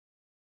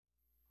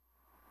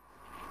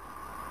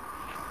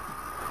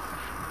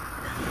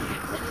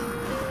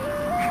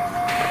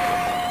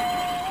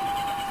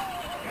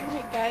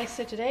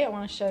so today I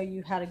want to show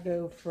you how to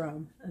go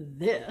from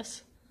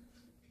this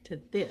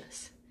to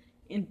this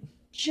in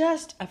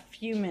just a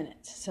few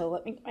minutes. So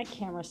let me get my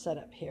camera set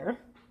up here.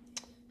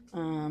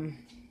 Kind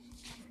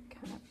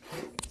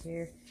of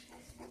here.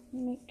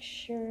 Make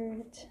sure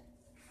it's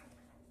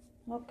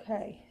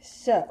okay.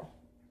 So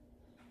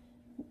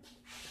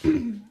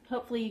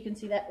hopefully you can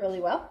see that really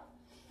well.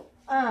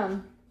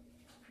 The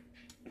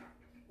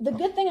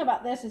good thing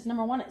about this is,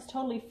 number one, it's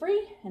totally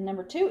free, and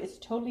number two, it's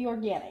totally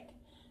organic.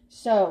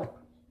 So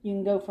you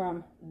can go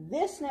from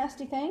this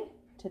nasty thing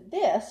to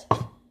this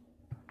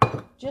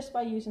just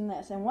by using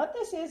this. And what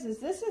this is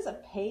this is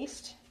a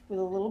paste with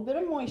a little bit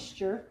of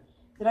moisture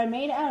that I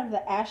made out of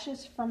the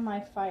ashes from my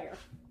fire.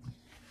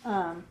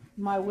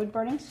 My wood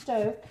burning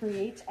stove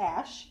creates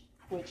ash,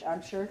 which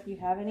I'm sure if you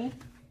have any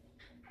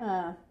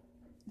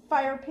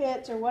fire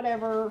pits or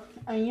whatever,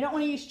 I mean, you don't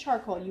want to use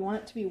charcoal, you want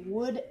it to be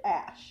wood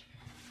ash.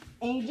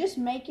 And you just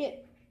make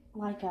it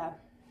like a,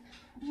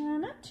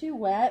 not too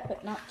wet,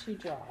 but not too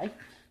dry.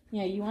 You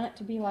know, you want it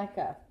to be like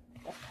a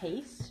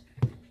paste.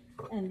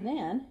 And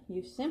then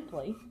you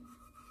simply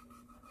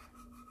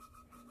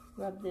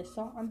rub this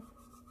on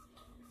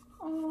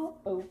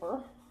all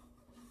over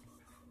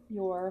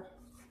your,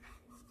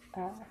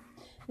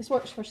 this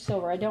works for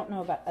silver. I don't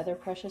know about other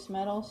precious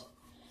metals.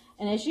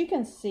 And as you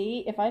can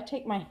see, if I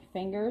take my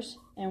fingers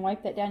and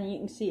wipe that down, you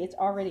can see it's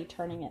already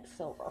turning it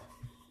silver.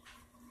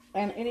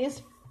 And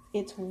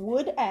it's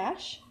wood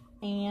ash,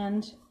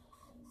 and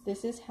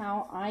this is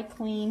how I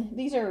clean.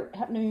 These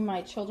happen to be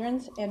my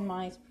children's and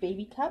my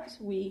baby cups.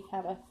 We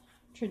have a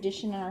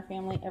tradition in our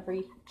family.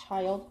 Every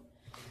child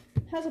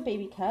has a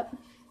baby cup.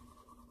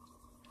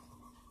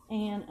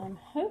 And I'm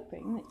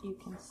hoping that you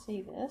can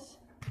see this.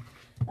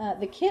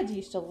 The kids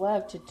used to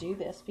love to do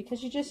this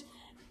because is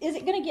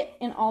it going to get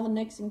in all the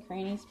nooks and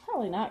crannies?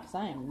 Probably not, because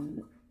I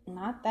am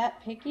not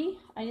that picky.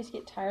 I just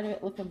get tired of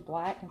it looking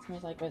black, and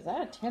somebody's like, was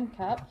that a tin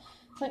cup?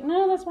 It's like,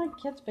 no, that's my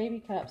kids' baby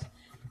cups.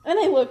 And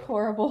they look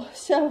horrible.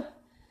 So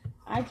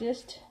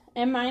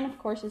and mine, of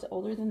course, is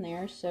older than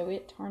theirs, so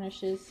it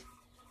tarnishes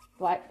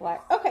black.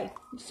 Okay,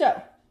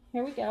 so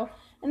here we go.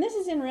 And this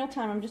is in real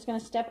time. I'm just going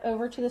to step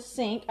over to the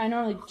sink. I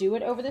normally do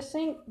it over the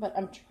sink, but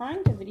I'm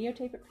trying to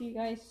videotape it for you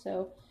guys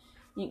so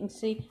you can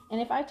see. And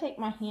if I take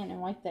my hand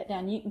and wipe that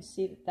down, you can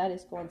see that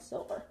is going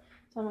silver.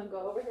 So I'm going to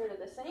go over here to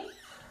the sink,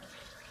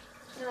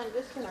 and I'm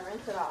just going to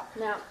rinse it off.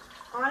 Now,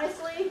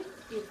 honestly,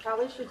 you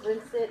probably should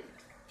rinse it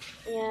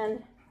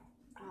in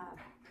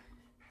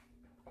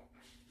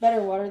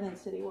better water than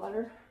city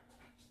water.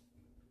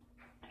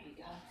 There you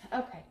go.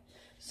 Okay.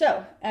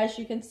 So, as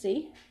you can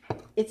see,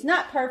 it's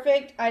not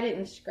perfect. I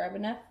didn't scrub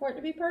enough for it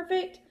to be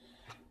perfect.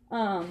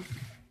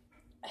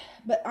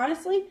 But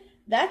honestly,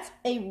 that's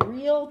a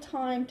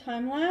real-time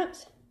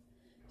time-lapse.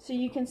 So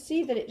you can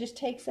see that it just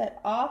takes that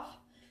off.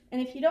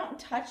 And if you don't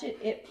touch it,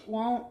 it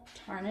won't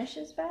tarnish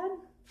as bad.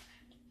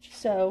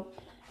 So,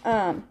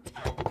 and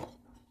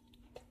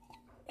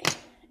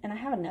I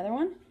have another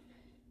one.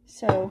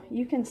 So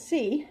you can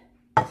see,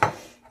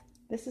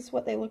 this is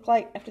what they look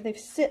like after they've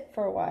sit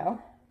for a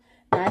while.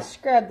 And I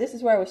scrubbed, this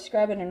is where I was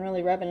scrubbing and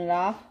really rubbing it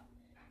off.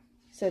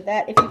 So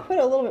that if you put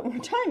a little bit more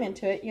time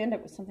into it, you end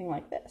up with something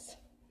like this.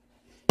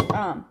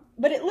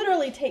 But it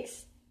literally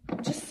takes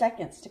just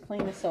seconds to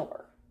clean the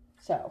silver.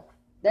 So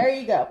there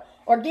you go.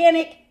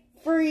 Organic,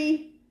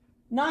 free,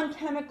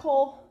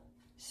 non-chemical,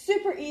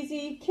 super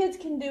easy. Kids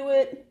can do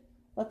it.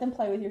 Let them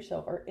play with your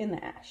silver in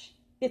the ash.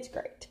 It's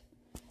great.